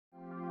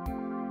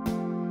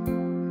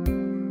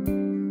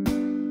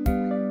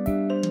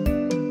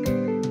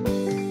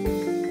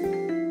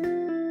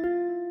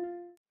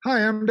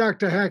Hi, I'm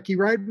Dr. Hackey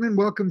Reitman.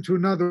 Welcome to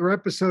another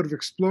episode of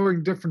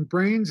Exploring Different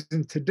Brains.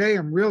 And today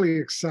I'm really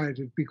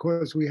excited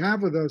because we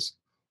have with us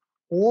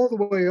all the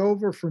way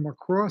over from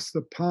across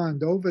the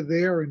pond, over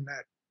there in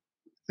that,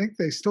 I think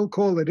they still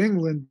call it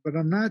England, but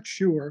I'm not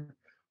sure.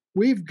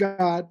 We've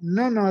got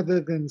none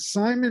other than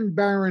Simon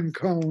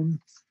Baron-Cohen,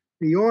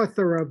 the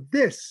author of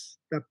this,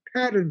 The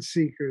Pattern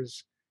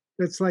Seekers.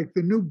 That's like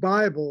the new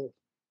Bible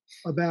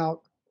about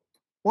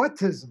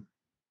autism.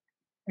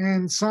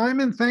 And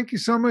Simon, thank you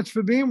so much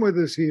for being with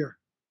us here.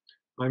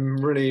 I'm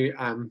really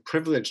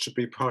privileged to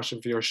be part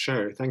of your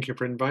show. Thank you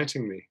for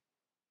inviting me.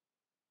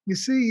 You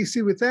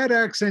see, with that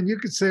accent, you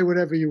could say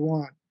whatever you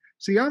want.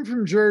 See, I'm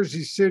from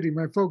Jersey City.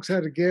 My folks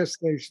had a gas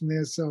station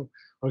there, so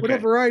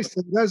whatever I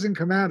say doesn't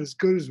come out as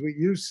good as what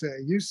you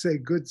say. You say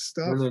good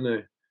stuff.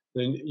 No.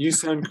 You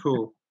sound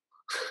cool.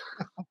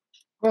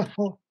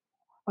 Well,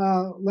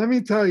 let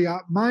me tell you,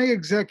 my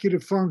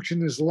executive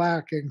function is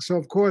lacking. So,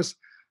 of course,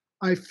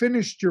 I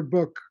finished your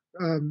book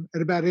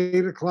at about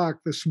 8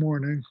 o'clock this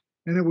morning,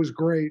 and it was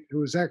great. It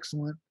was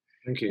excellent.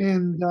 Thank you.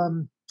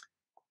 And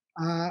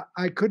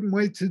I couldn't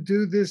wait to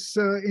do this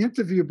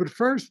interview. But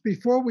first,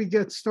 before we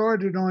get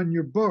started on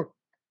your book,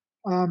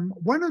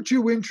 why don't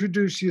you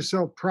introduce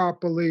yourself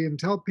properly and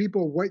tell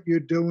people what you're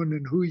doing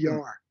and who you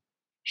are?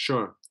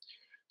 Sure.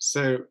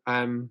 So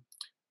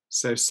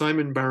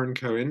Simon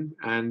Baron-Cohen,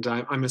 and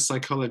I'm a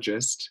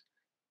psychologist.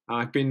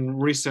 I've been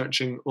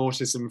researching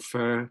autism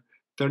for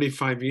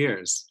 35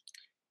 years.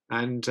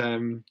 And,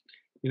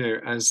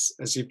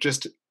 as you've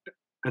just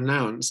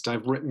announced,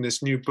 I've written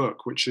this new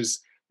book, which is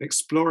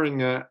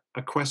exploring a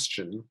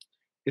question: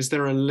 is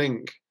there a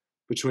link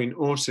between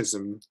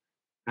autism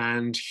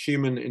and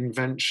human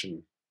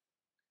invention?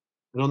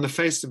 And on the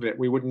face of it,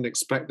 we wouldn't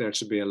expect there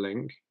to be a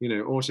link.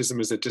 Autism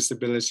is a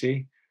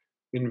disability.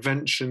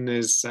 Invention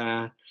is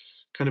kind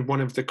of one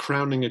of the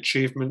crowning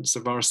achievements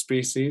of our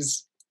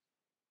species.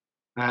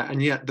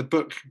 And yet the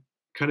book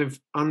kind of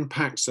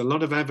unpacks a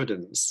lot of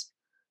evidence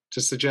to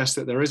suggest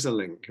that there is a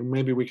link, and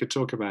maybe we could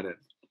talk about it.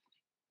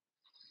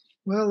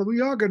 Well, we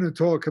are going to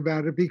talk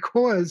about it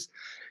because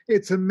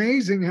it's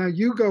amazing how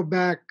you go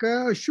back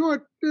a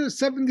short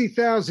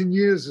 70,000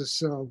 years or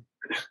so.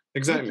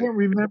 Exactly. I can't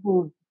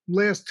remember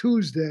last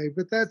Tuesday,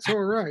 but that's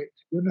all right.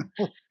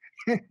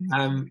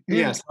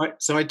 Yes.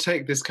 So I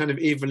take this kind of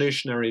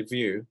evolutionary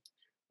view.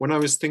 When I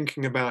was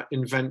thinking about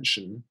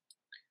invention,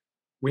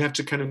 we have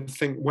to kind of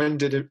think, when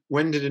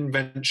did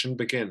invention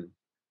begin?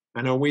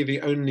 And are we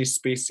the only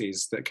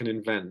species that can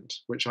invent,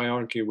 which I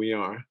argue we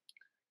are?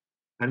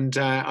 And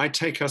I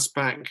take us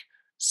back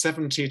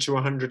 70 to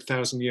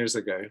 100,000 years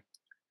ago,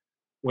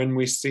 when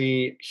we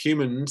see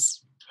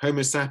humans,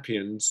 Homo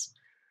sapiens,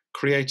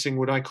 creating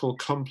what I call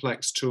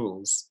complex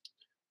tools,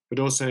 but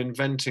also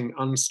inventing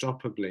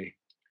unstoppably.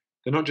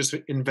 They're not just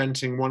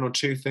inventing one or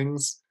two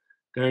things,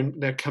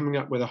 they're coming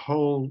up with a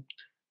whole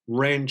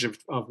range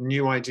of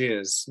new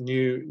ideas,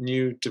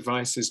 new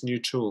devices, new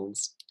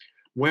tools.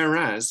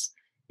 Whereas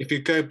if you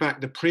go back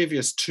the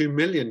previous 2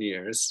 million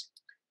years,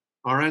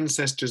 our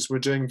ancestors were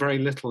doing very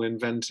little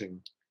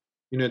inventing.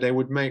 They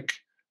would make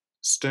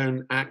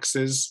stone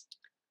axes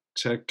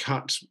to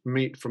cut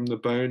meat from the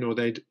bone, or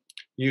they'd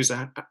use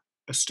a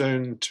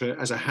stone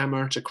as a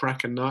hammer to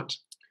crack a nut.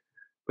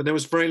 But there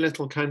was very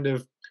little kind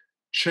of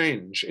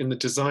change in the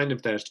design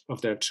of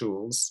their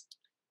tools,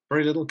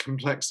 very little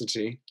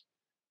complexity,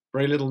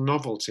 very little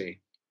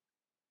novelty.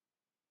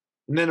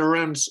 And then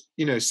around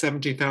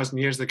 70,000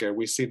 years ago,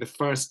 we see the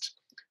first,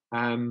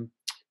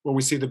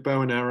 we see the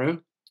bow and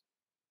arrow,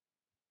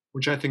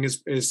 which I think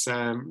is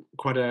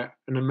quite an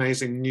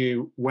amazing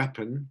new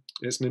weapon.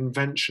 It's an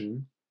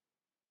invention.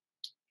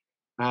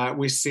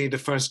 We see the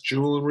first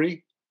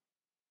jewelry.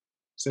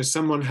 So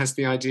someone has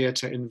the idea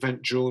to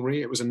invent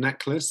jewelry. It was a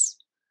necklace.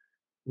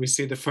 We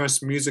see the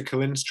first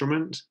musical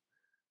instrument,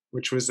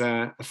 which was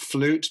a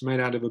flute made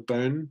out of a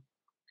bone.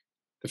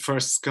 The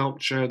first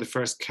sculpture, the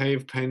first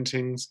cave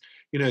paintings,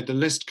 the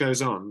list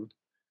goes on.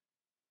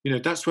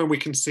 That's where we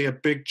can see a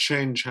big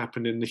change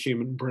happen in the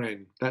human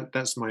brain.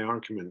 That's my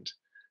argument,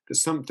 that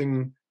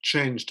something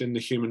changed in the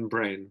human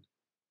brain.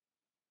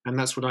 And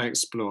that's what I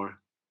explore.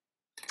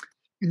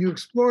 And you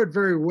explored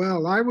very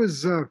well. I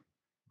was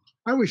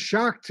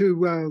shocked to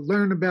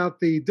learn about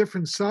the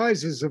different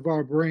sizes of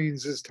our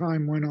brains as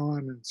time went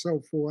on and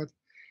so forth.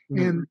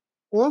 Mm-hmm. And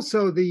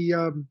also the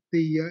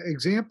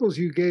examples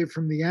you gave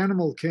from the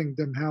animal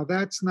kingdom, how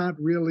that's not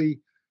really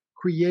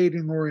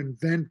creating or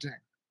inventing.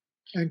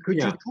 And could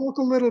you talk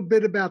a little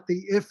bit about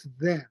the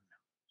if-then?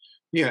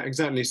 Yeah,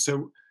 exactly.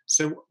 So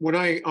what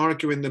I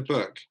argue in the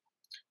book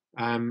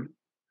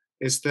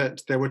is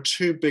that there were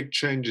two big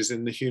changes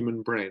in the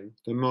human brain,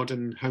 the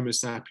modern Homo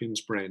sapiens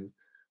brain.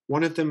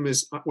 One of them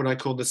is what I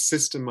call the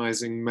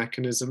systemizing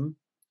mechanism.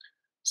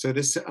 So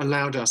this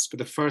allowed us for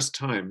the first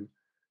time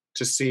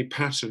to see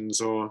patterns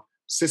or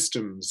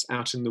systems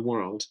out in the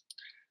world.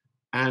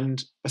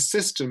 And a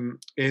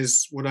system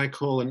is what I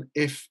call an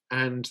if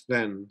and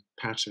then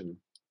pattern.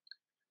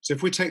 So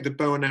if we take the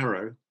bow and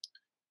arrow,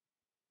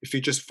 if you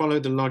just follow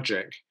the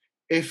logic,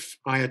 if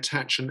I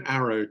attach an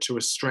arrow to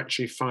a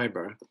stretchy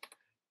fiber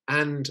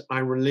and I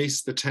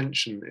release the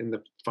tension in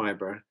the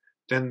fiber,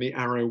 then the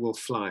arrow will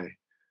fly.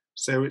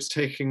 So it's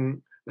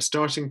taking a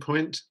starting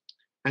point.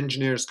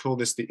 Engineers call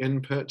this the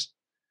input.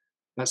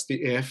 That's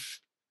the if.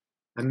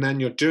 And then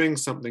you're doing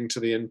something to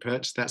the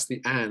input. That's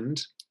the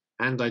and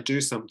I do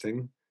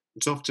something.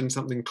 It's often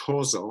something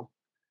causal.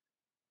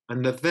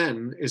 And the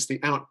then is the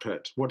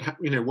output. What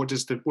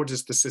does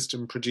the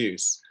system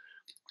produce?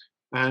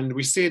 And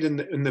we see it in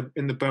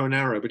the bow and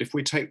arrow. But if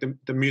we take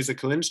the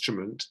musical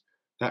instrument,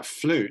 that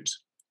flute,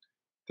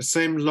 the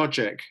same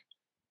logic,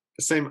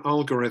 the same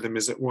algorithm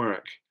is at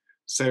work.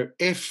 So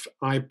if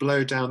I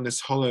blow down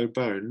this hollow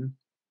bone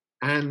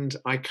and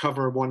I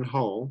cover one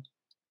hole,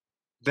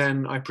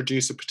 then I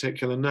produce a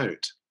particular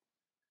note.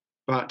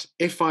 But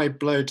if I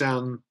blow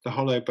down the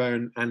hollow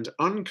bone and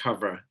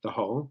uncover the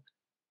hole,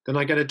 then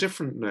I get a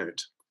different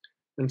note.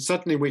 And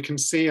suddenly we can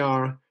see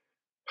our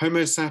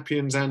Homo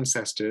sapiens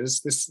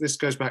ancestors, this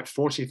goes back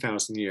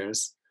 40,000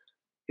 years,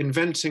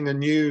 inventing a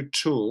new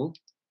tool,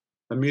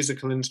 a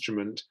musical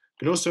instrument,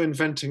 but also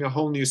inventing a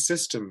whole new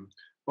system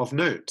of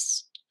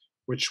notes,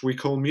 which we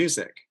call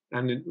music,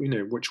 and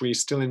which we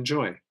still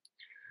enjoy.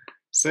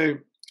 So,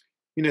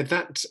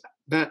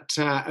 that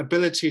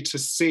ability to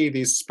see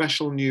these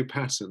special new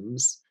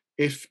patterns,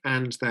 if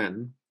and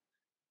then,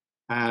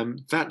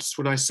 that's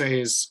what I say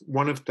is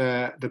one of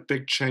the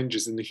big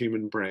changes in the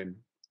human brain.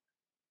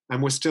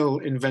 And we're still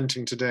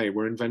inventing today.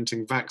 We're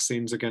inventing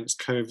vaccines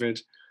against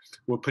COVID.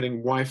 We're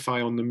putting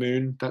Wi-Fi on the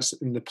moon. That's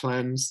in the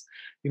plans.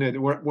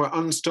 We're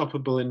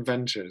unstoppable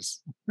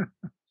inventors.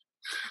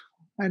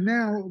 And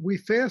now we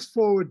fast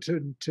forward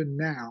to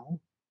now.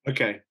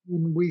 Okay.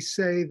 And we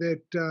say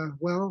that,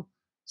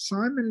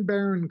 Simon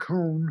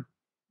Baron-Cohen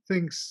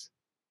thinks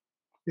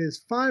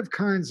there's 5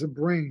 kinds of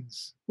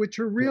brains, which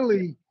are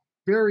really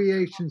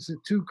variations of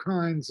 2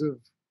 kinds of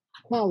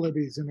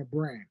qualities in a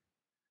brain.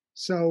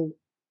 So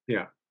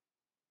yeah,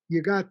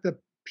 you got the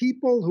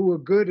people who are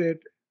good at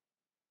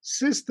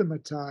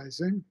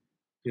systematizing.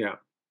 Yeah.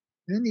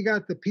 Then you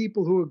got the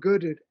people who are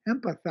good at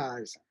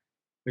empathizing.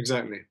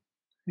 Exactly.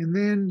 And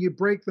then you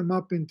break them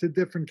up into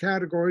different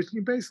categories.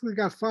 You basically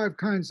got 5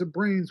 kinds of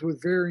brains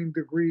with varying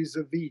degrees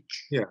of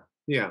each.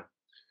 Yeah.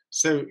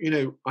 So,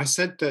 I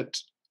said that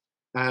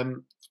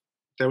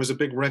there was a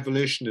big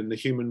revolution in the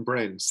human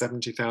brain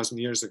 70,000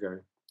 years ago,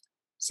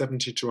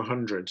 70 to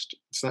 100.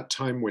 It's that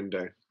time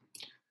window.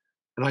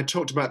 And I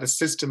talked about the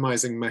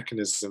systemizing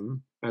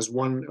mechanism as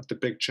one of the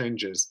big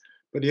changes.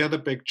 But the other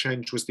big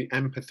change was the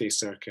empathy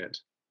circuit.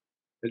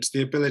 It's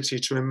the ability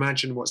to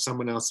imagine what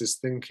someone else is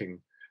thinking.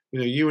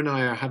 You and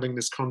I are having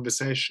this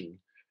conversation,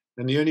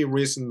 and the only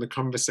reason the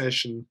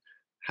conversation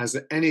has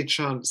any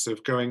chance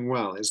of going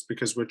well is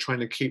because we're trying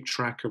to keep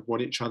track of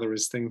what each other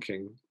is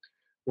thinking,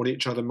 what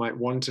each other might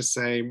want to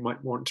say,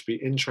 might want to be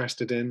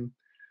interested in.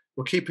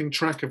 We're keeping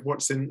track of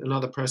what's in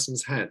another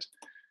person's head.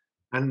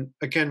 And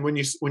again, when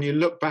you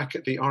look back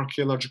at the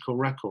archaeological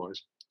record,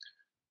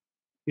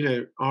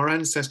 our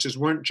ancestors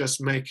weren't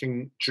just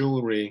making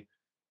jewelry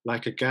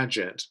like a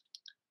gadget.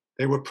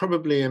 They were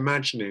probably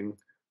imagining,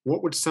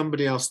 what would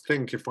somebody else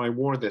think if I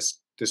wore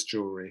this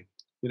jewelry?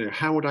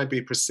 How would I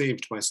be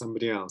perceived by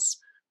somebody else?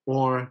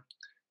 Or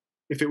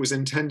if it was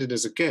intended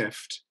as a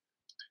gift,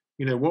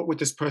 what would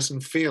this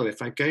person feel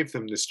if I gave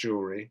them this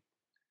jewelry?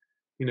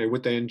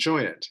 Would they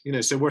enjoy it?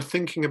 So we're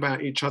thinking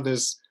about each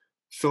other's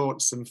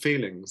thoughts and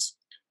feelings.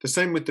 The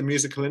same with the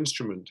musical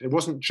instrument. It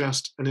wasn't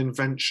just an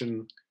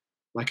invention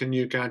like a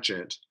new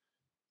gadget.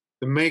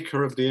 The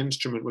maker of the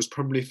instrument was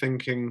probably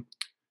thinking,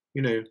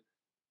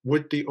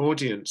 would the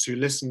audience who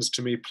listens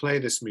to me play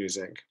this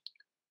music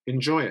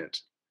enjoy it?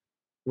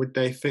 Would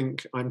they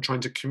think I'm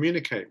trying to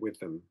communicate with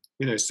them?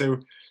 So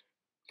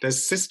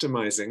there's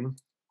systemizing,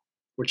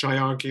 which I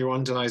argue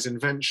underlies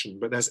invention,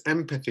 but there's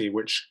empathy,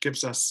 which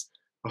gives us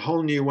a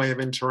whole new way of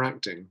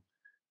interacting.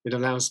 It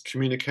allows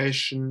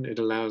communication, it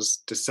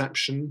allows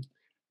deception,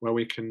 where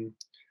we can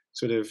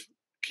sort of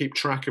keep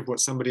track of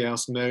what somebody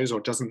else knows or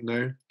doesn't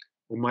know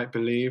or might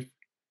believe.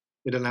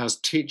 It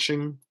allows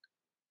teaching,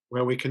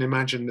 where we can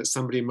imagine that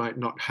somebody might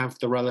not have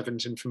the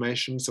relevant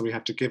information, so we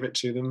have to give it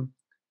to them.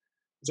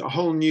 It's a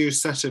whole new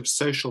set of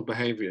social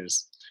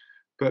behaviors.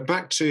 But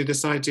back to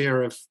this idea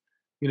of,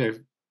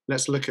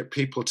 let's look at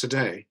people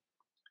today.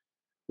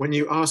 When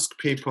you ask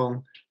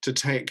people to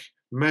take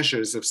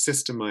measures of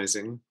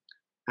systemizing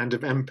and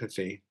of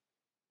empathy,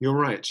 you're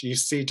right, you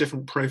see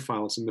different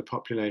profiles in the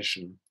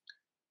population.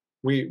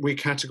 We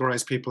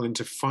categorize people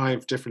into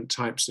 5 different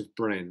types of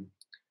brain.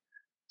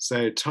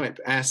 So type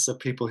S are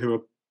people who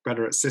are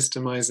better at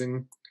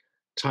systemizing.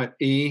 Type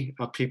E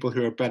are people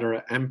who are better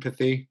at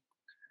empathy.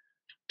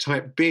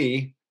 Type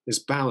B is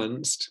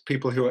balanced,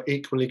 people who are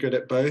equally good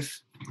at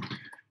both.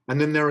 And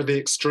then there are the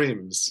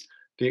extremes.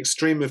 The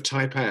extreme of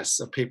type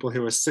S are people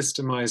who are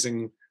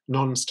systemizing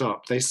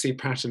non-stop. They see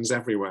patterns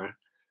everywhere,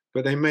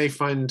 but they may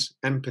find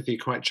empathy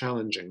quite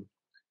challenging.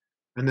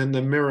 And then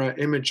the mirror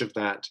image of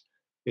that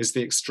is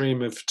the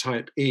extreme of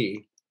type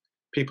E,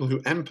 people who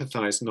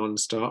empathize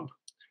non-stop.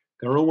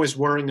 They're always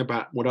worrying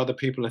about what other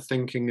people are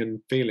thinking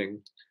and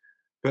feeling,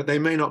 but they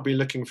may not be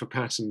looking for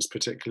patterns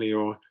particularly,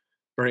 or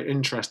very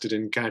interested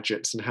in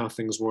gadgets and how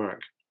things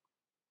work.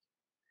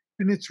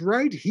 And it's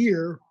right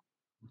here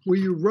where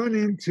you run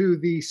into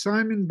the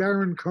Simon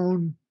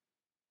Baron-Cohen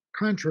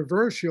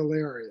controversial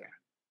area.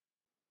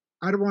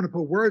 I don't want to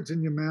put words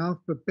in your mouth,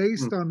 but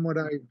based on what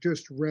I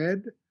just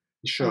read,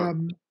 Sure.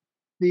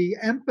 the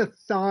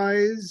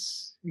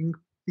empathizing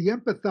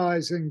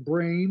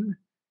brain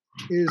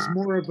is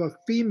more of a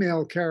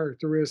female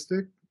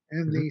characteristic,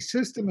 and the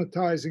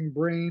systematizing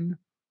brain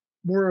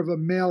more of a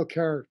male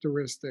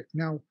characteristic.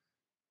 Now,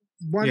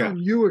 why Yeah.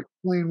 don't you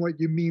explain what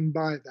you mean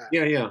by that?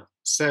 Yeah.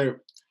 So,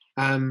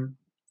 I'm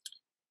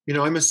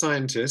a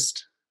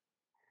scientist.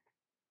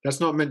 That's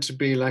not meant to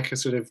be like a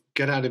sort of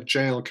get out of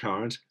jail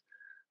card,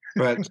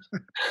 but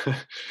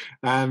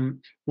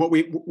what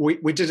we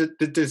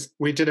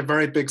did a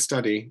very big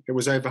study. It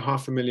was over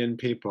 500,000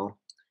 people.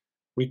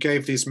 We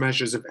gave these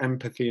measures of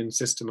empathy and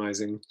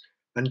systemizing,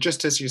 and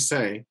just as you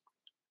say,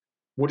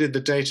 what did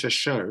the data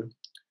show?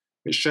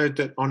 It showed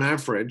that on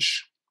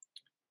average,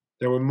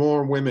 there were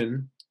more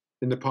women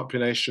in the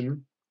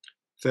population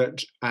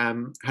that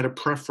had a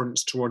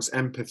preference towards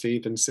empathy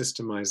than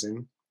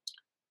systemizing.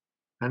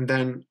 And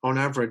then on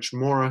average,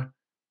 more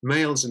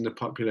males in the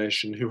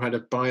population who had a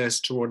bias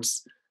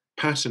towards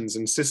patterns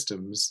and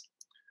systems.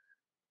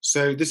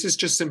 So this is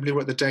just simply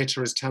what the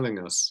data is telling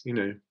us,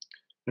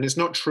 and it's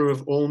not true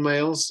of all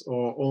males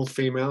or all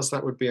females.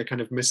 That would be a kind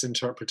of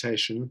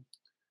misinterpretation.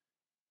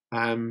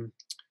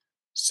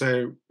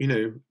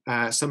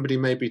 Somebody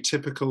may be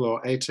typical or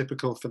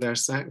atypical for their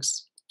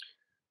sex,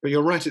 but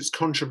you're right, it's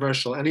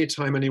controversial.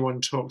 Anytime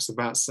anyone talks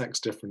about sex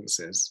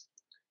differences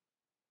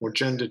or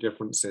gender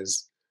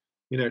differences,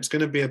 it's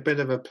going to be a bit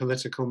of a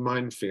political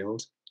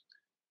minefield.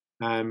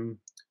 And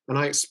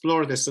I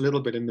explore this a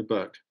little bit in the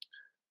book,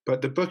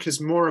 but the book is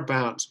more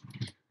about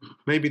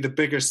maybe the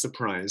bigger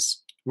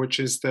surprise, which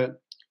is that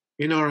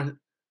in our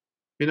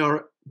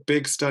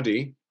big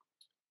study,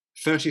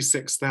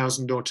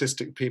 36,000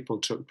 autistic people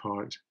took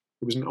part.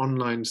 It was an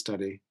online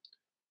study,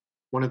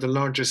 one of the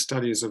largest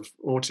studies of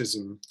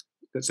autism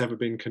that's ever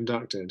been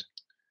conducted.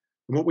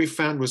 And what we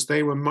found was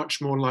they were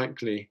much more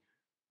likely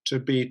to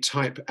be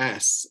type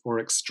S or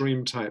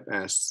extreme type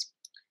S,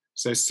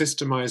 so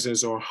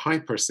systemizers or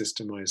hyper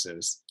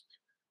systemizers.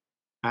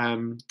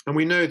 And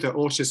we know that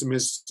autism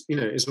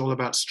is all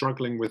about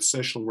struggling with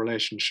social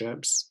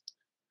relationships,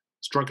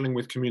 struggling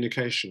with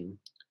communication.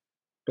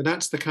 But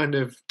that's the kind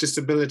of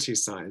disability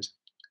side.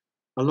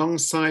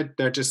 Alongside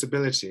their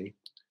disability,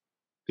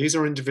 these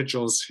are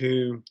individuals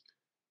who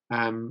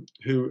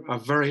are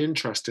very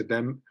interested,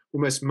 they're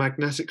almost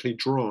magnetically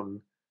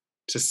drawn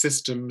to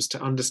systems,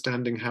 to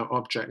understanding how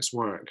objects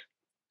work.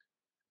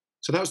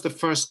 So that was the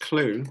first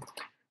clue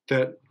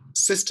that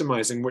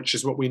systemizing, which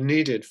is what we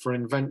needed for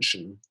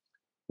invention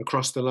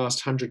across the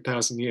last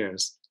 100,000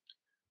 years,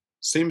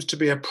 seems to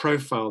be a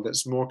profile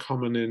that's more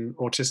common in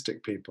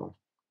autistic people.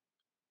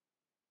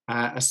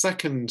 A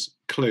second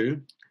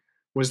clue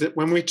was that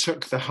when we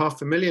took the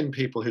 500,000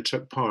 people who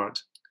took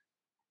part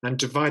and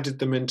divided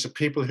them into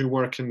people who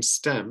work in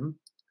STEM,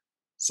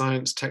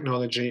 science,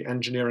 technology,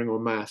 engineering, or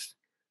math,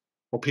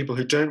 or people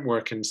who don't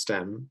work in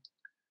STEM,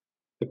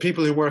 the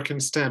people who work in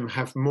STEM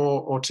have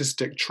more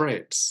autistic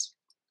traits.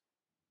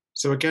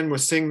 So again, we're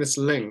seeing this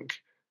link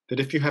that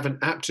if you have an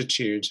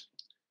aptitude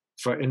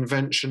for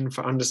invention,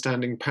 for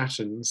understanding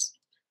patterns,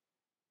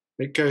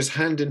 it goes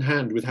hand in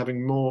hand with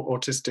having more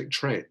autistic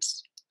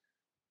traits.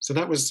 So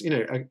that was,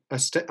 I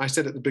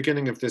said at the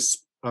beginning of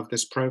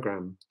this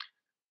program,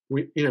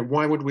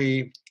 why would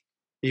we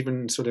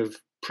even sort of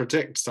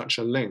predict such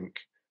a link?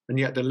 And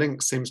yet the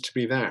link seems to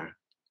be there.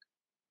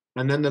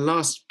 And then the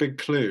last big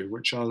clue,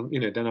 which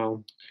then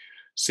I'll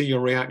see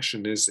your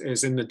reaction, is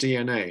in the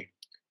DNA,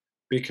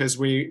 because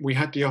we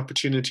had the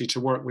opportunity to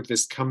work with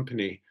this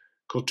company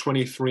called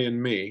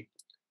 23andMe.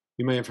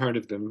 You may have heard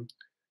of them,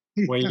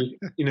 where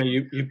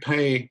you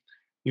pay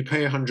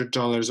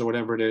 $100 or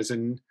whatever it is,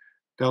 and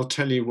they'll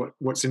tell you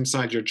what's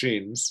inside your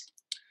genes.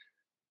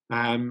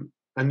 And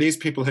these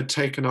people had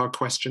taken our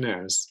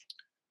questionnaires,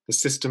 the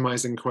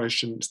systemizing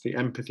quotient, the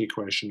empathy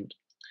quotient.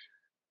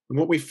 And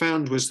what we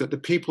found was that the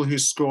people who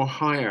score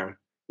higher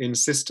in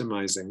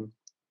systemizing,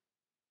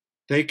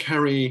 they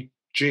carry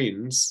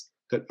genes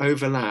that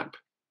overlap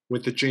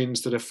with the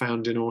genes that are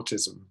found in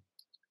autism.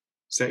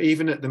 So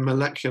even at the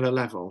molecular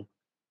level,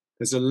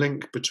 there's a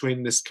link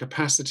between this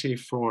capacity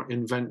for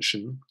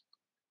invention,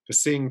 for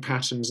seeing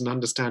patterns and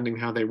understanding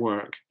how they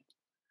work,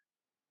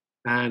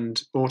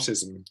 and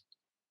autism.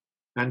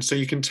 And so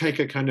you can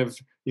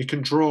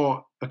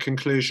draw a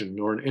conclusion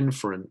or an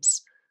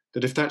inference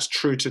that if that's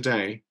true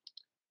today,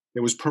 it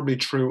was probably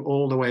true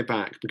all the way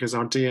back, because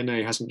our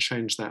DNA hasn't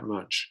changed that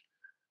much.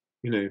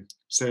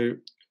 So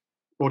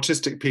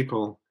autistic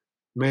people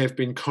may have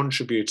been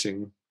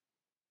contributing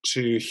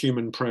to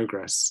human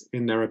progress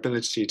in their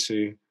ability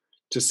to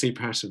see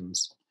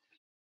patterns.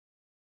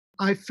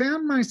 I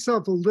found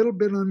myself a little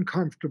bit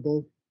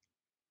uncomfortable,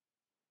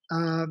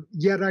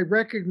 yet I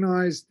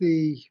recognize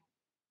the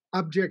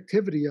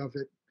objectivity of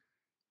it.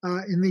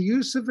 In the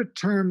use of a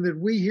term that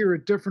we here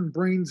at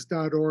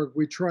differentbrains.org,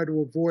 we try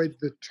to avoid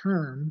the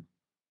term,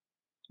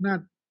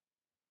 not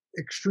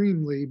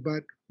extremely,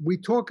 but we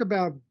talk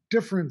about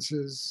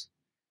differences.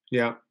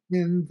 Yeah.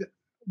 And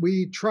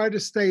we try to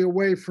stay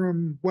away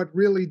from what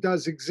really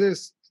does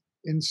exist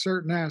in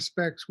certain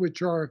aspects,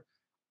 which are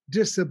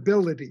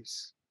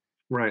disabilities.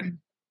 Right. And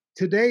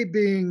today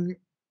being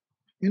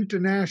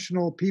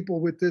International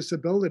People with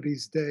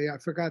Disabilities Day, I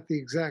forgot the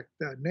exact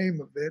name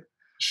of it.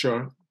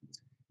 Sure.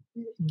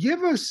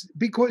 Give us,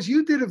 because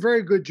you did a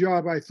very good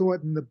job, I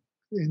thought,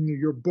 in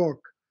your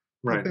book,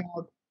 Right.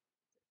 about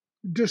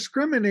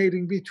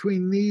discriminating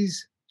between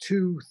these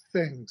two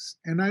things.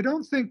 And I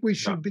don't think we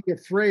should be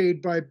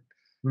afraid by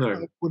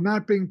No. we're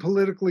not being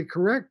politically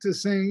correct to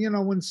saying,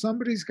 when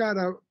somebody's got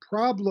a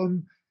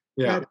problem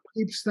Yeah. that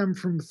keeps them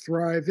from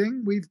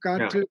thriving, we've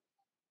got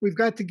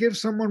Yeah. to give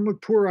someone with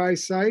poor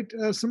eyesight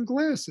some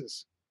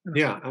glasses.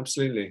 Yeah,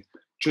 absolutely.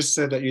 Just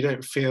so that you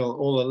don't feel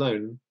all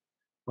alone,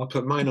 I'll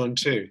put mine on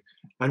too.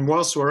 And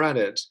whilst we're at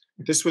it,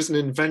 this was an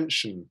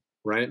invention,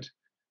 right?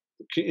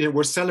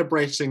 We're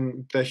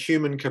celebrating the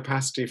human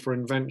capacity for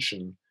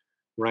invention,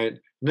 right?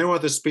 No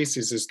other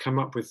species has come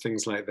up with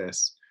things like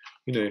this,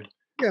 Yeah,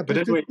 but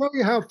anyway, to tell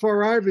you how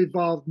far I've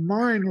evolved,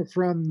 mine are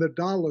from the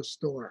dollar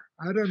store.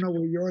 I don't know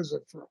where yours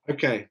are from.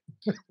 Okay.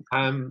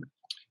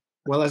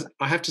 Well,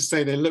 I have to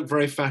say, they look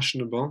very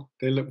fashionable.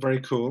 They look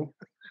very cool.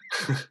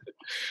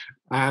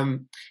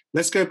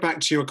 Let's go back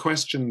to your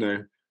question,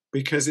 though,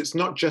 because it's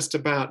not just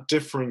about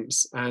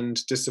difference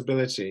and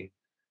disability.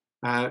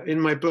 In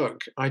my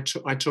book, I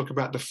talk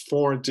about the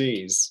 4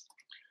 Ds.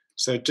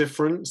 So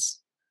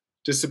difference,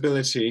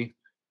 disability,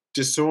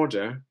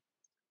 disorder,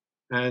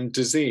 and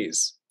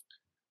disease.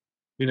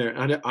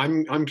 And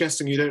I'm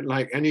guessing you don't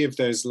like any of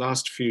those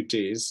last few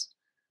Ds,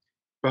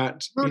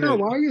 but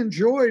No, I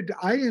enjoyed,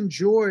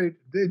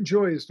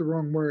 enjoy is the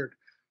wrong word.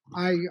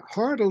 I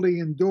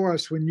heartily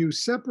endorse when you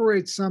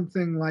separate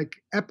something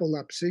like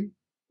epilepsy.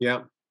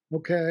 Yeah.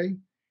 Okay.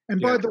 And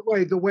Yeah.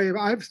 by the way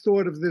I've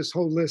thought of this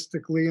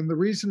holistically, and the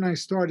reason I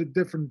started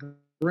Different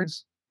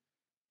Brains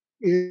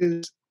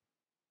is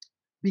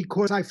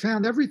because I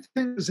found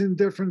everything was in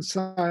different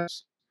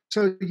sides.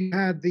 So you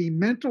had the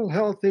mental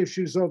health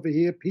issues over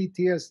here,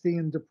 PTSD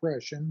and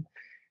depression,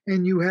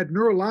 and you had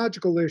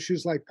neurological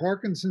issues like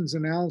Parkinson's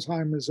and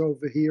Alzheimer's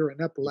over here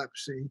and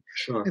epilepsy.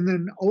 Sure. And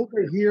then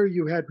over here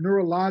you had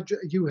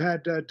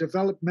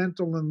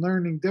developmental and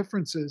learning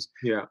differences.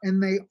 Yeah.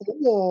 And they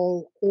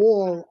all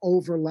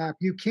overlap.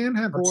 You can't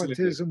have Absolutely.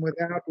 autism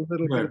without a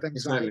little bit of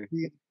anxiety.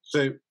 Exactly.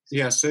 So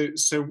yeah, so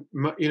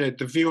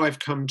the view I've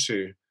come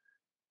to,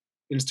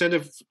 instead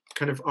of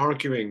kind of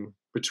arguing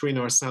between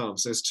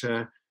ourselves as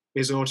to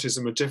is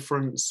autism a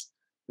difference,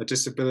 a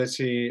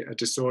disability, a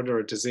disorder,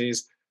 a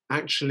disease,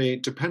 actually,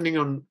 depending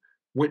on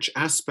which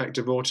aspect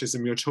of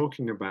autism you're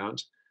talking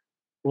about,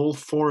 all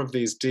 4 of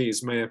these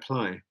Ds may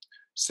apply.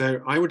 So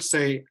I would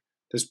say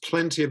there's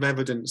plenty of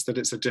evidence that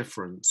it's a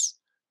difference,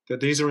 that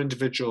these are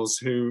individuals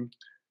who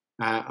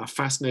are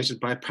fascinated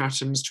by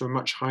patterns to a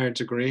much higher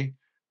degree.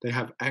 They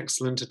have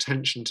excellent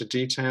attention to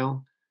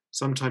detail.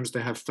 Sometimes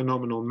they have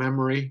phenomenal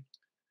memory.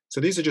 So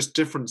these are just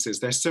differences.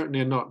 They certainly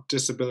are not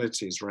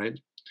disabilities, right?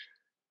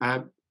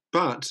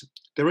 But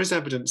there is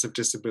evidence of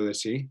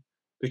disability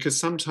because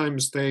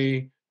sometimes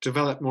they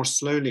develop more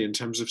slowly in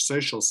terms of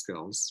social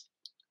skills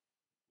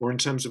or in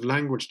terms of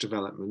language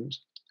development.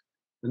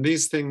 And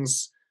these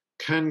things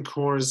can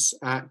cause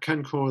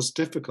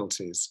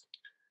difficulties.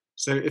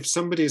 So if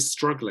somebody is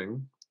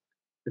struggling,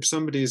 if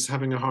somebody is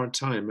having a hard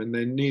time and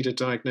they need a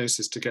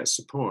diagnosis to get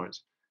support,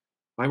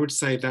 I would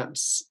say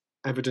that's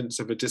evidence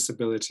of a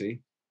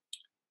disability.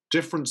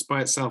 Difference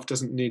by itself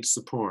doesn't need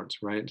support,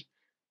 right?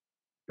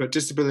 But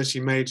disability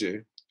may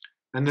do.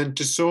 And then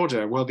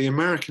disorder, well, the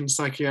American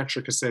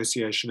Psychiatric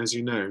Association, as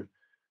you know,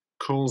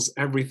 calls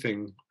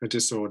everything a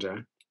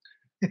disorder.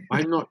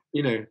 I'm not,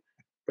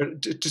 but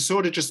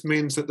disorder just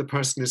means that the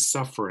person is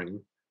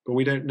suffering, but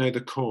we don't know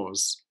the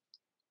cause.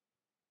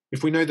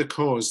 If we know the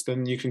cause,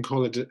 then you can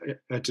call it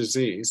a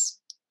disease.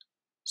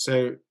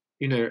 So,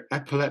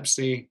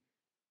 epilepsy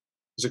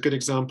is a good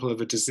example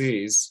of a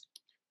disease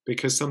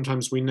because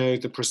sometimes we know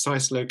the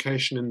precise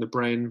location in the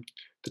brain,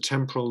 the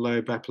temporal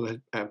lobe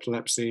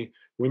epilepsy.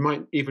 We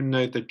might even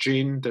know the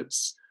gene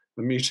that's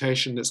a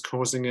mutation that's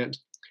causing it.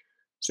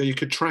 So you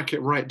could track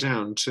it right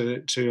down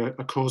to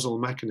a causal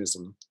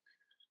mechanism.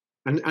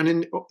 And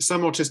in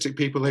some autistic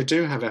people, they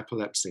do have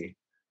epilepsy.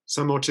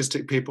 Some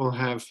autistic people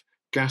have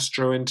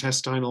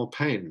gastrointestinal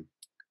pain,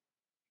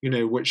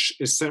 which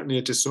is certainly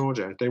a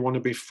disorder. They want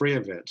to be free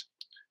of it.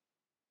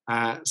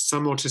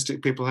 Some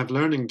autistic people have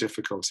learning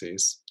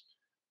difficulties,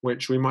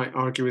 which we might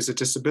argue is a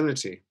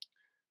disability.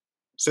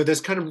 So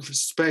there's kind of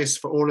space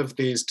for all of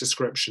these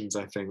descriptions,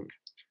 I think.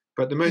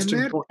 But the most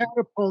important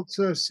catapults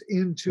us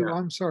into,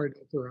 I'm sorry to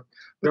interrupt,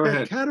 but Go that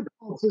ahead.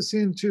 catapults us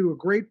into a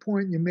great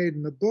point you made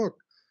in the book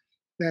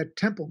that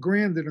Temple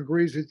Grandin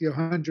agrees with you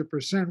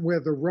 100%,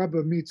 where the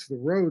rubber meets the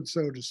road,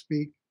 so to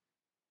speak.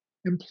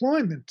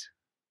 Employment,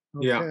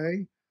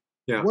 okay?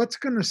 Yeah. what's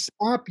going to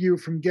stop you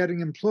from getting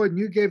employed? And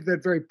you gave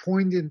that very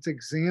poignant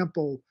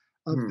example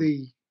of Hmm.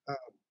 the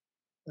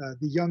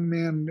young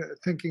man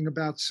thinking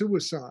about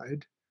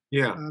suicide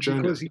Yeah.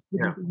 Jonah. because he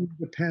Yeah. couldn't be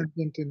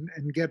independent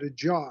and get a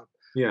job.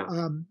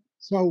 Yeah.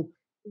 So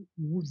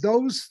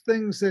those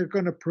things that are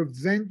going to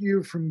prevent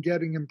you from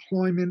getting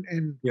employment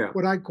and Yeah.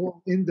 what I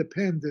call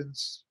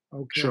independence.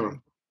 Sure. Okay.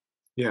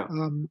 Yeah.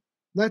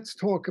 Let's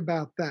talk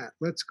about that.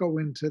 Let's go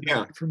into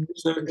Yeah. that from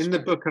So your in the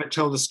perspective. book, I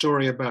tell the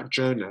story about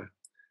Jonah.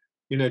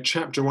 You know,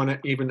 chapter 1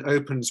 even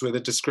opens with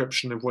a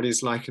description of what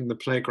he's like in the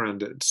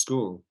playground at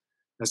school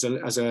as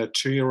a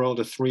 2-year-old,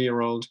 a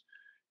 3-year-old,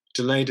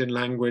 delayed in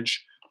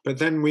language. But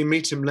then we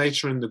meet him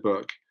later in the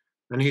book,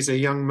 and he's a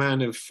young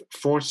man of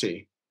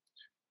 40.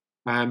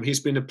 He's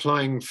been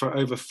applying for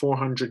over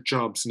 400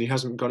 jobs, and he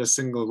hasn't got a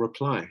single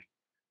reply.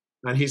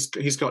 And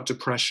he's got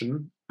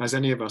depression, as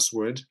any of us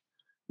would.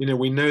 You know,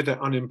 we know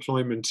that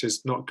unemployment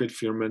is not good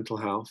for your mental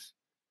health.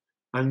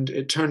 And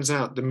it turns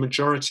out the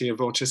majority of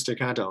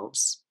autistic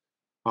adults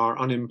are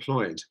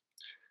unemployed.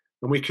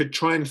 And we could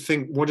try and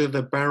think, what are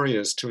the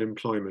barriers to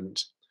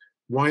employment?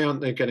 Why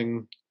aren't they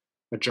getting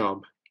a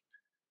job?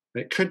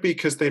 It could be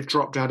because they've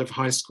dropped out of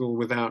high school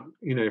without,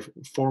 you know,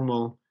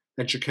 formal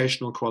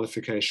educational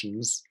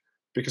qualifications,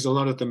 because a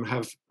lot of them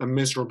have a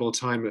miserable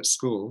time at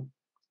school,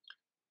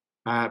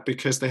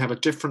 because they have a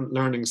different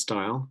learning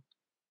style,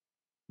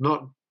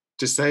 not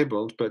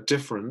disabled, but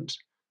different,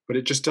 but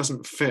it just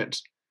doesn't fit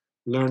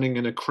learning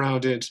in a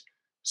crowded,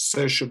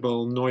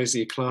 sociable,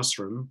 noisy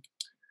classroom.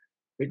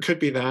 It could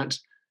be that.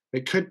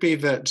 It could be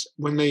that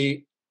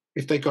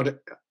if they got,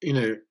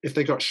 if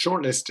they got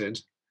shortlisted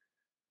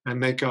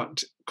and they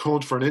got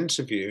called for an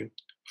interview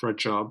for a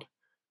job,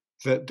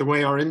 that the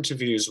way our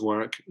interviews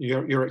work,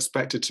 you're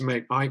expected to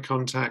make eye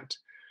contact.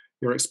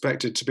 You're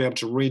expected to be able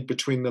to read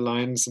between the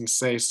lines and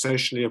say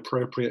socially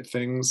appropriate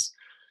things.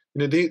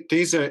 You know,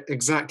 these are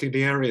exactly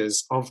the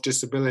areas of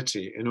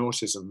disability in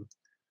autism.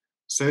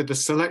 So the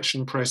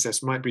selection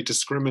process might be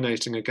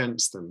discriminating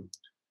against them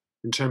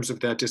in terms of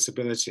their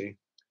disability.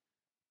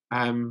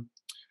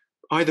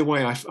 Either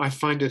way, I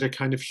find it a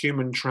kind of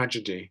human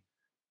tragedy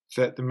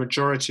that the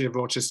majority of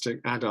autistic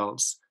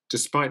adults,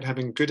 despite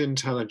having good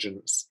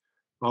intelligence,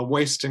 are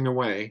wasting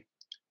away,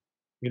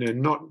 you know,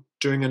 not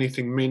doing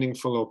anything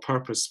meaningful or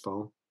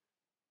purposeful,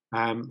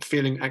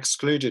 feeling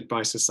excluded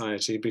by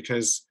society,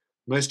 because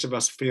most of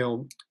us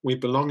feel we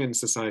belong in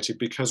society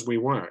because we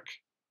work.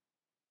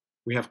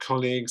 We have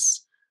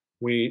colleagues,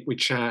 we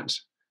chat,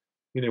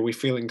 you know, we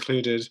feel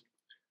included.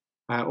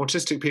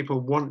 Autistic people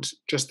want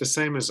just the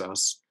same as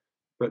us,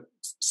 but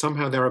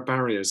somehow there are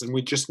barriers, and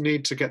we just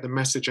need to get the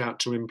message out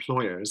to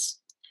employers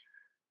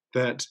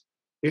that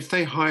if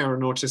they hire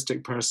an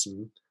autistic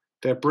person,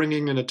 they're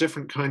bringing in a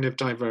different kind of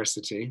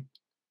diversity.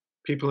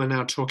 People are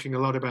now talking a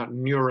lot about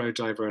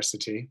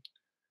neurodiversity.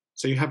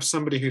 So you have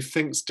somebody who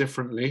thinks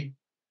differently.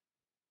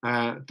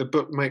 The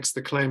book makes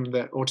the claim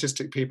that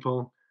autistic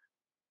people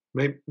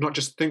may not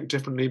just think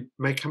differently,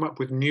 may come up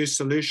with new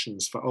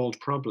solutions for old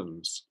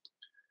problems.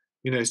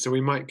 You know, so we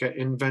might get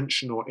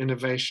invention or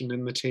innovation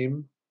in the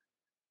team.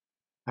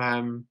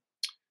 And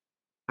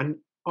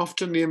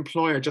often the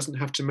employer doesn't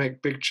have to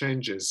make big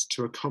changes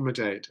to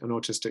accommodate an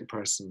autistic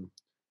person.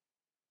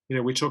 You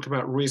know, we talk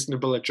about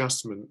reasonable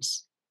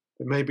adjustments,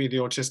 but maybe the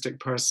autistic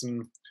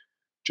person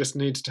just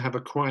needs to have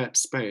a quiet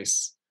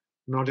space,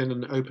 not in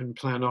an open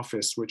plan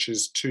office, which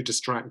is too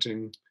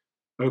distracting,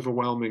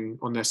 overwhelming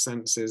on their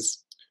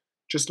senses.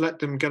 Just let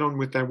them get on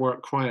with their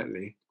work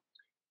quietly.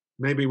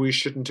 Maybe we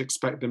shouldn't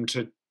expect them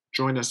to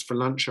join us for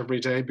lunch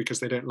every day because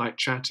they don't like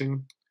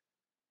chatting,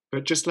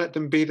 but just let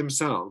them be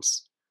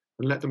themselves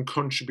and let them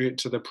contribute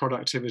to the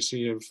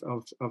productivity of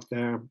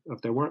their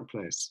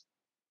workplace.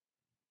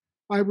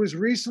 I was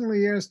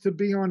recently asked to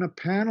be on a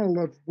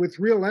panel with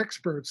real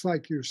experts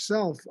like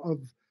yourself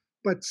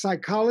but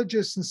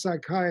psychologists and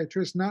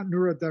psychiatrists, not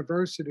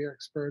neurodiversity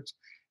experts.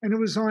 And it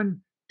was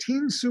on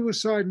teen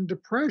suicide and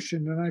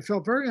depression. And I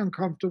felt very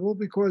uncomfortable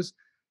because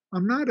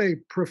I'm not a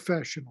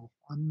professional.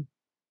 I'm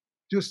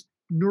just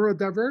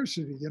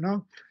neurodiversity, you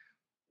know?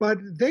 But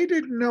they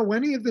didn't know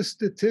any of the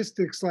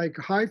statistics, like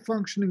high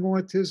functioning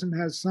autism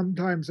has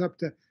sometimes up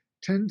to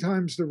 10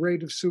 times the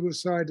rate of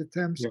suicide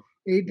attempts, Yeah.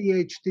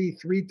 ADHD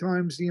 3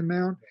 times the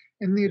amount,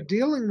 and they're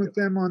dealing with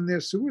them on their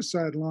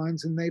suicide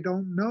lines and they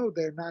don't know,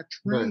 they're not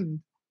Right.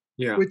 trained,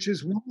 Yeah. which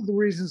is one of the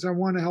reasons I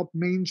want to help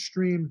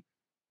mainstream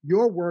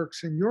your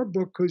works in your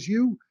book, because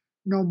you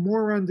know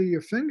more under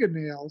your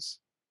fingernails.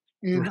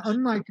 And Right.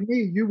 unlike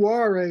me,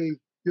 you're a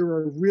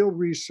real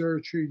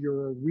researcher,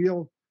 you're a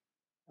real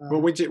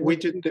Well, we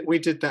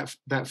autism. did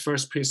that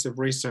first piece of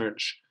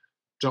research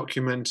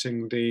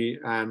documenting the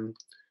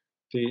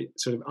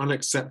sort of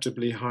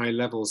unacceptably high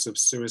levels of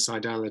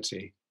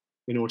suicidality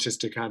in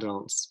autistic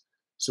adults.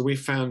 So we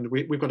found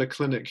we've got a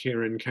clinic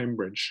here in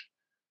Cambridge,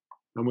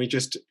 and we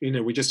just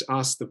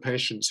asked the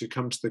patients who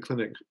come to the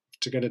clinic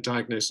to get a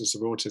diagnosis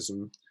of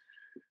autism.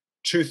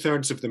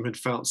 2/3 of them had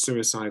felt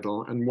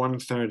suicidal, and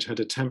 1/3 had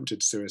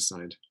attempted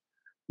suicide.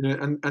 You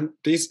know, and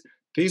these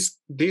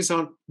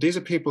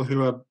are people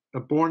who are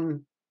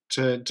born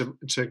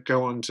to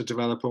go on to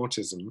develop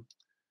autism.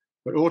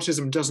 But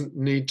autism doesn't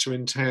need to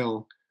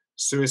entail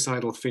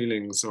suicidal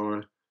feelings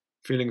or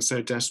feeling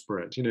so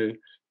desperate. You know,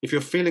 if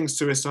you're feeling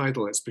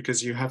suicidal, it's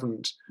because you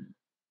haven't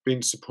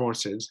been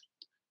supported.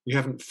 You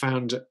haven't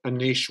found a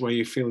niche where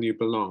you feel you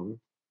belong.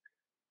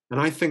 And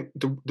I think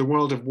the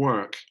world of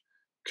work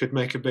could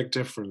make a big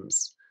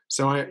difference.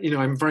 So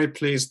I'm very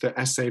pleased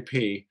that SAP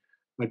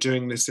are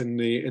doing this in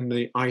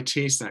the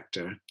IT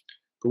sector,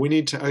 but we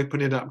need to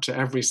open it up to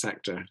every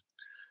sector.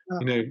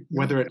 You know,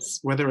 whether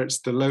it's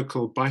the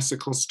local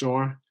bicycle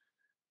store,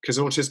 because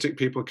autistic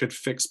people could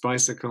fix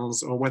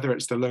bicycles, or whether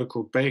it's the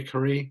local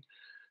bakery,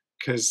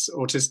 because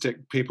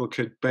autistic people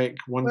could bake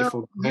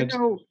wonderful bread. You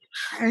know,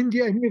 and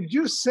you've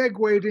just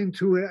segued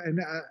into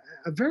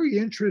a very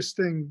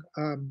interesting,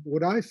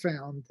 what I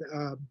found,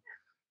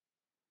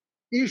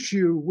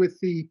 issue with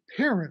the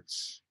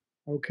parents.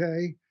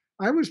 Okay,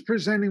 I was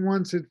presenting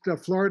once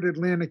at Florida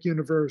Atlantic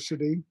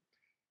University,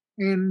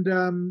 and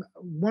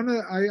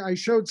I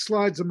showed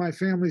slides of my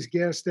family's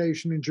gas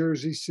station in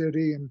Jersey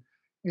City,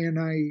 and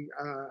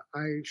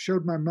I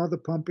showed my mother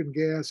pumping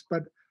gas,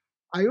 but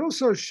I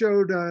also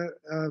showed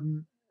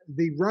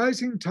the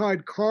Rising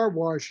Tide Car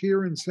Wash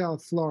here in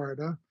South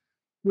Florida,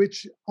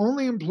 which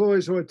only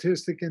employs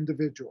autistic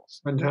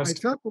individuals. Fantastic.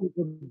 I felt it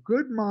was a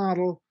good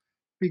model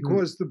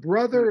because the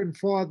brother and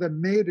father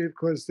made it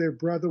because their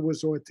brother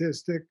was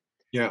autistic.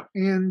 Yeah.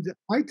 And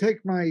I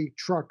take my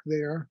truck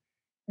there,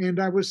 and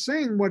I was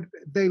saying what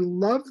they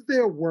love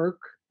their work.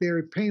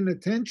 They're paying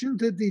attention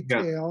to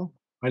detail.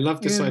 I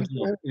love this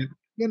idea.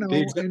 You know,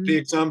 the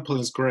example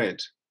is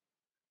great.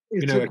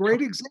 It's a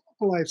great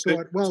example, I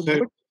thought. Well,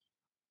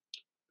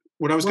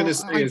 what I was going to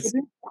say is,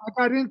 I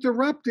got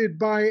interrupted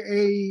by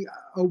a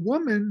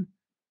woman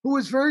who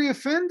was very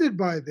offended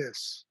by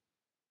this.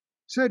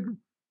 Said,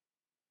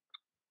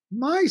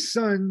 my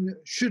son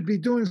should be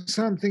doing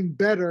something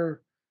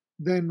better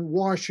than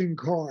washing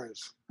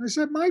cars. I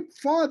said, my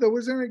father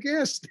was in a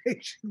gas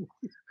station.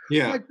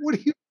 Yeah. Like, what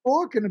are you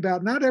talking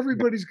about? Not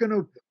everybody's going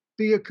to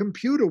be a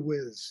computer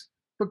whiz.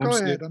 But go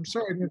ahead. I'm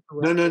sorry to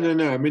interrupt.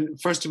 No. I mean,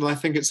 first of all, I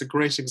think it's a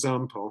great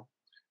example.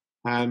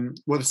 Well,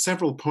 there's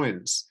several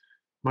points.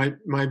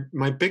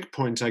 My big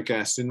point, I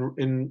guess,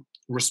 in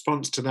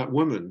response to that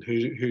woman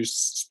who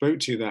spoke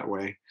to you that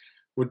way,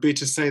 would be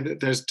to say that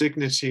there's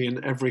dignity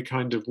in every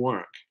kind of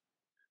work,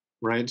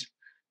 right?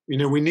 You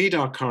know, we need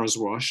our cars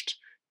washed,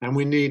 and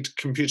we need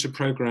computer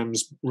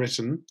programs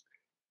written,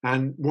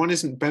 and one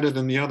isn't better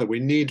than the other. We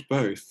need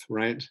both,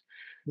 right?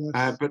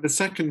 Yes. But the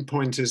second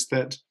point is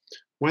that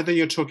whether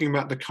you're talking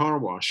about the car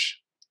wash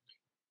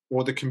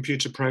or the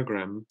computer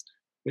program,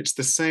 it's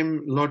the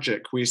same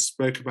logic we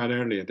spoke about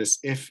earlier, this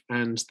if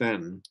and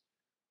then.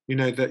 You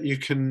know, that you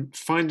can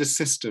find a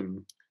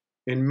system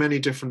in many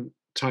different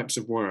types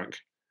of work.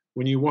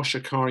 When you wash a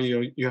car,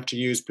 you have to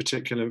use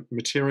particular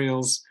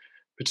materials,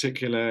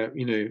 particular,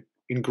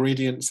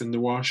 ingredients in the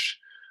wash.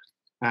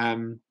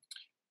 And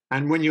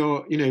when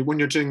you're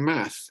doing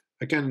math,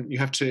 again, you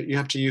have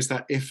to use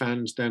that if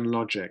and then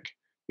logic.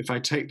 If I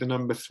take the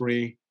number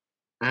 3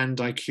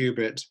 and I cube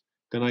it,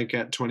 then I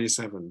get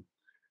 27.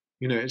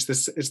 You know,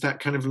 it's that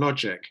kind of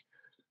logic.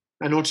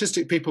 And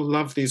autistic people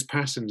love these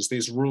patterns,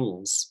 these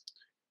rules.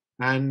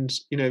 And,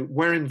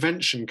 where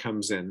invention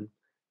comes in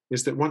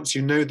is that once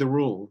you know the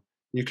rule,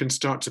 you can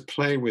start to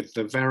play with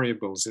the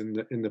variables in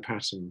the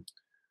pattern.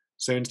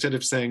 So instead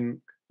of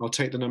saying, I'll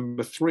take the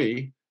number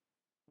 3,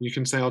 you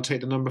can say, I'll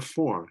take the number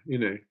 4,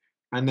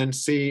 and then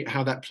see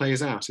how that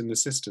plays out in the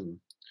system.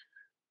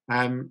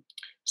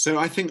 So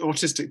I think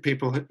autistic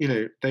people,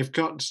 they've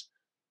got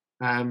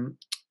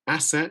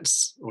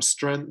assets or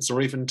strengths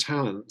or even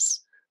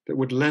talents that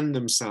would lend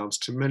themselves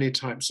to many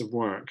types of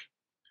work.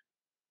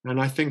 And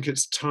I think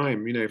it's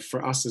time,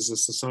 for us as a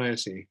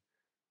society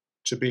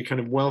to be kind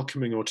of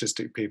welcoming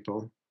autistic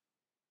people.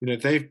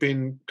 They've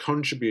been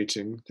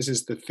contributing, this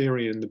is the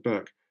theory in the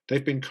book,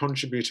 they've been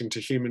contributing to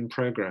human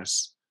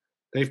progress.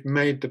 They've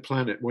made the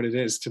planet what it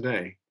is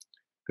today.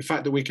 The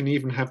fact that we can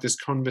even have this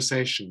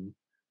conversation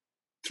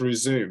through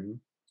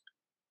Zoom,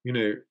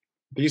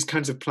 these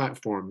kinds of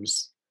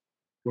platforms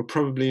were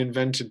probably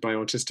invented by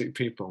autistic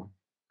people.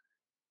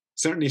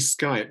 Certainly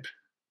Skype,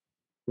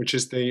 which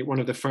is one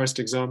of the first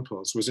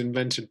examples, was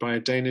invented by a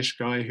Danish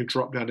guy who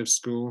dropped out of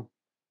school.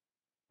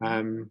 He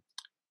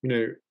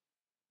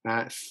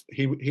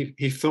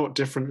thought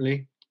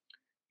differently.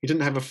 He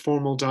didn't have a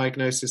formal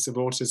diagnosis of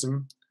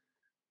autism,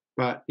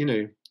 but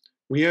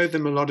we owe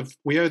them a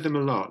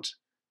lot.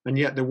 And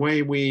yet the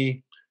way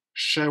we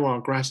show our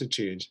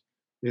gratitude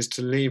is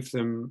to leave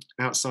them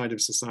outside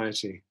of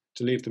society,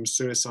 to leave them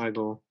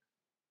suicidal,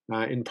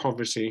 in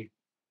poverty.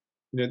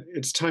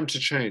 It's time to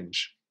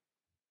change.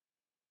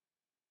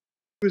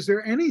 Is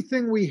there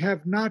anything we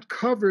have not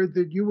covered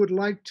that you would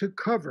like to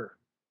cover?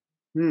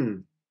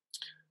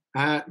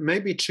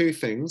 Maybe 2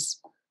 things.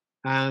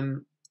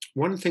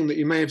 One thing that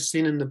you may have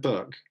seen in the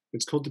book,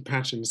 it's called The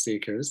Pattern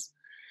Seekers,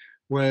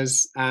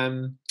 was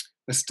a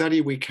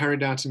study we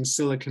carried out in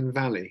Silicon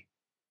Valley.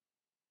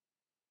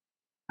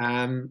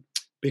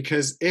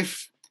 Because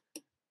if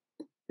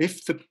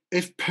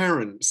if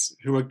parents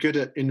who are good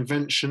at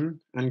invention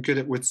and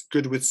good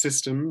with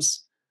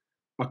systems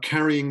are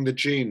carrying the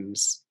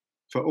genes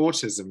for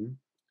autism,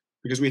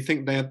 because we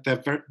think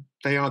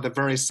they are the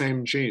very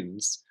same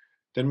genes,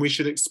 then we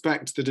should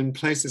expect that in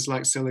places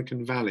like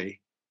Silicon Valley,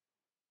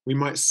 we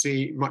might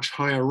see much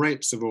higher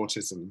rates of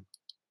autism,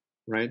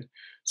 right?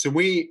 So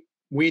we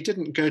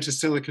didn't go to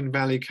Silicon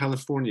Valley,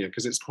 California,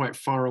 because it's quite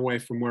far away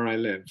from where I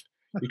live.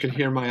 You can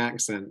hear my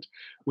accent.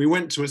 We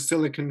went to a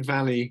Silicon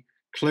Valley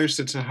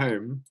closer to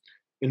home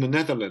in the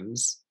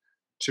Netherlands,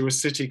 to a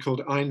city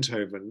called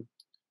Eindhoven.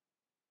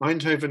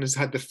 Eindhoven has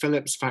had the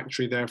Philips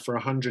factory there for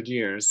 100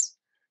 years.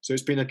 So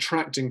it's been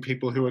attracting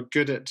people who are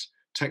good at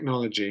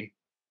technology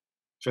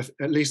for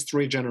at least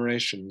 3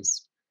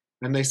 generations.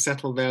 And they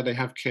settle there, they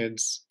have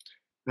kids.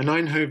 And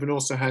Eindhoven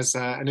also has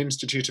an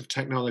Institute of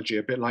Technology,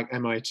 a bit like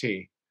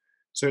MIT.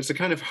 So it's a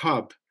kind of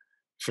hub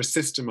for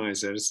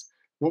systemizers.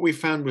 What we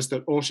found was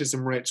that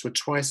autism rates were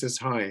twice as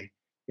high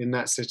in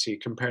that city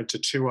compared to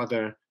 2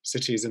 other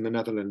cities in the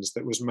Netherlands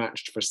that was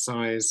matched for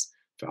size,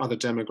 for other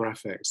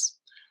demographics.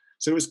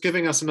 So it was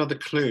giving us another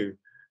clue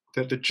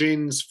that the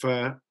genes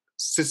for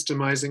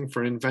systemizing,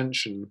 for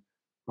invention,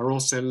 are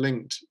also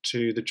linked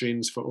to the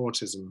genes for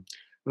autism.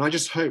 And I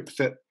just hope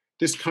that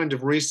this kind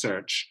of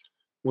research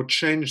will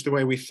change the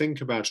way we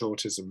think about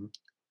autism.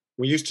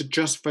 We used to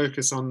just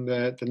focus on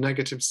the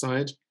negative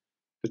side,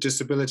 the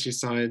disability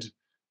side,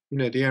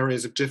 the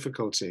areas of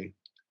difficulty.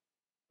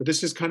 But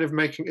this is kind of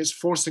it's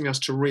forcing us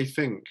to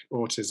rethink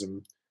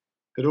autism,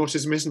 that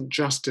autism isn't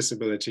just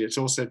disability, it's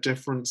also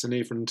difference and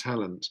even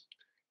talent.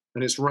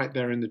 And it's right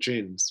there in the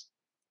genes.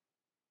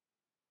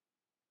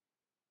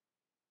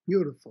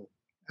 Beautiful.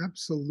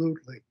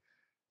 Absolutely.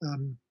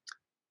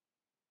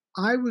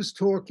 I was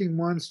talking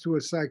once to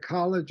a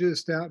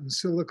psychologist out in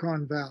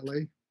Silicon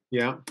Valley,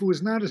 yeah, who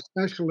was not a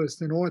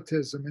specialist in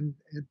autism,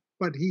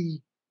 but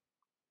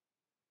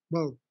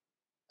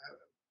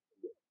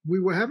we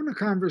were having a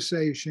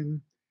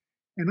conversation,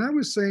 and I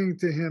was saying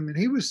to him, and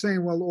he was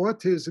saying, well,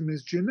 autism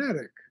is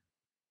genetic.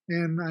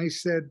 And I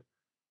said,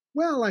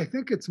 well, I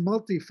think it's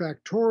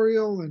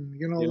multifactorial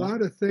and, a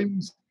lot of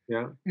things.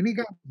 Yeah. And he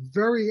got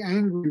very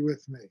angry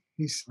with me.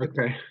 He said,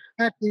 okay.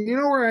 Hacky, you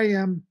know where I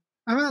am?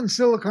 I'm out in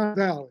Silicon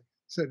Valley.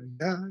 I said,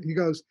 yeah. He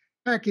goes,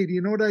 Hacky, do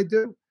you know what I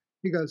do?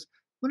 He goes,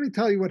 let me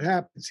tell you what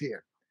happens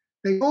here.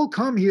 They all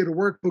come here to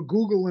work for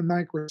Google and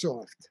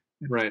Microsoft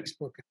and right.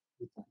 Facebook.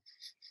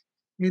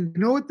 And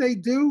you know what they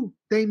do?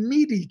 They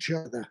meet each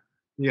other.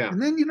 Yeah.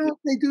 And then you know what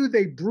they do?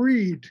 They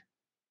breed.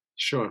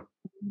 Sure.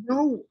 You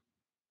know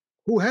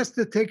who has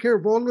to take care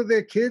of all of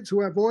their kids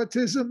who have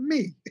autism?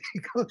 Me.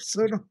 He goes,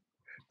 so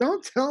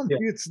don't tell me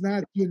it's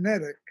not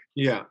genetic.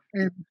 Yeah.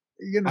 And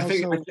I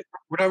think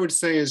what I would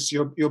say is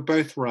you're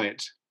both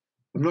right.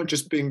 I'm not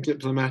just being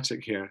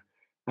diplomatic here.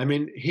 I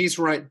mean, he's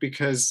right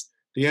because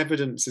the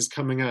evidence is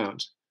coming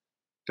out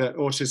that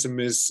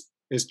autism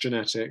is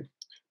genetic,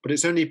 but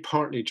it's only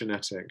partly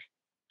genetic.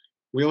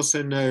 We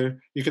also know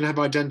you can have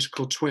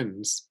identical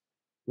twins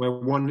where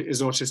one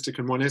is autistic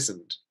and one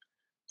isn't.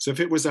 So if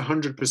it was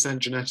 100%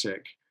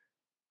 genetic,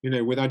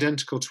 with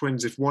identical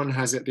twins, if one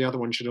has it, the other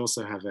one should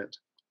also have it.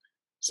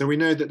 So we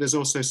know that there's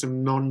also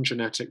some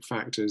non-genetic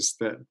factors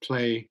that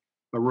play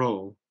a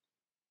role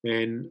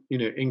in,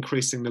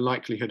 increasing the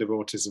likelihood of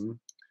autism.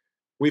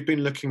 We've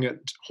been looking at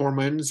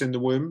hormones in the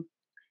womb,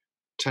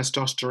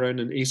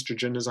 testosterone and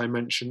estrogen, as I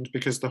mentioned,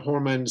 because the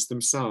hormones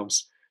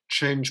themselves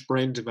change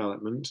brain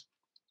development.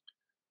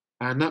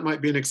 And that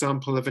might be an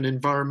example of an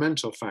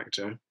environmental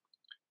factor.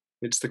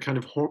 It's the kind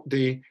of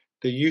the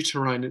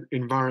uterine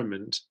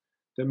environment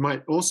that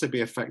might also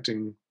be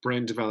affecting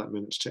brain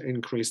development to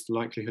increase the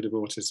likelihood of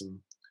autism.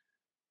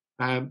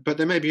 But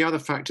there may be other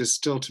factors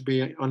still to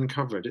be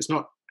uncovered. It's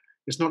not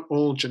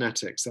all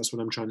genetics. That's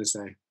what I'm trying to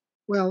say.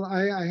 Well,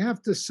 I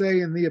have to say,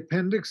 in the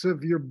appendix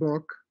of your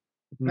book,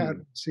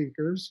 Pattern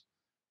Seekers,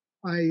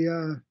 I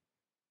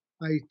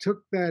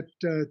took that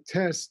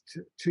test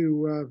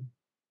to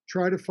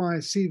try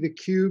to see the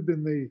cube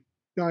in the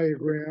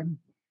diagram.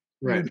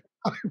 Right. And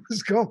I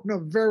was going a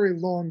very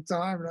long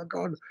time, and I'm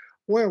going,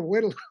 well,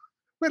 wait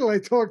till I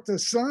talk to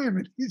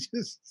Simon. He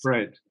just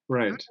right.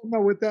 I don't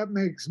know what that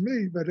makes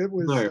me, but it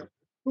was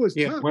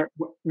tough.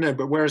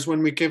 But whereas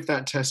when we give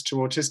that test to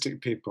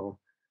autistic people,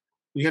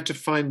 you have to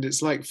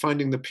it's like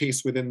finding the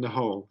piece within the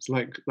whole. It's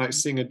like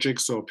seeing a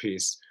jigsaw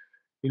piece.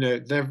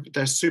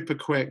 They're super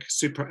quick,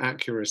 super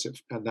accurate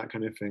at that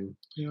kind of thing.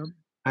 Yeah.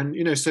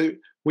 And so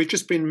we've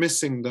just been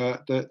missing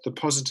the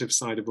positive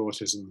side of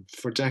autism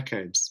for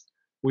decades.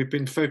 We've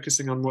been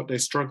focusing on what they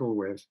struggle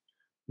with,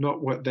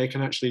 not what they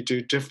can actually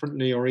do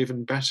differently or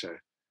even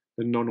better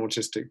than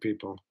non-autistic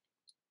people.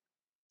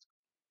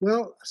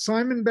 Well,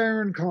 Simon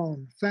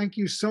Baron-Cohen, thank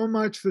you so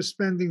much for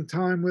spending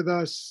time with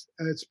us.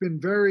 It's been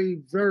very,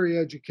 very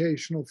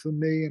educational for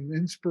me and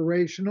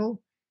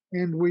inspirational.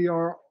 And we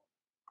are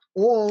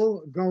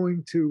all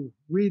going to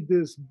read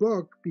this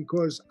book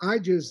because I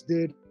just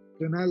did,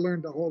 and I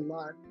learned a whole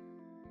lot.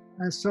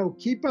 And so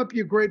keep up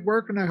your great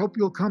work, and I hope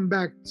you'll come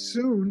back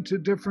soon to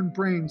Different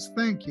Brains.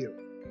 Thank you.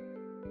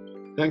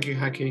 Thank you,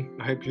 Haki.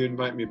 I hope you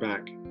invite me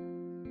back.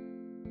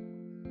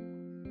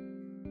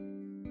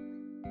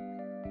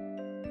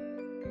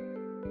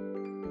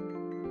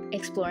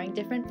 Exploring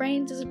Different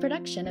Brains is a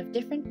production of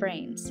Different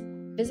Brains.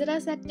 Visit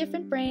us at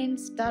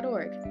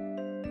differentbrains.org.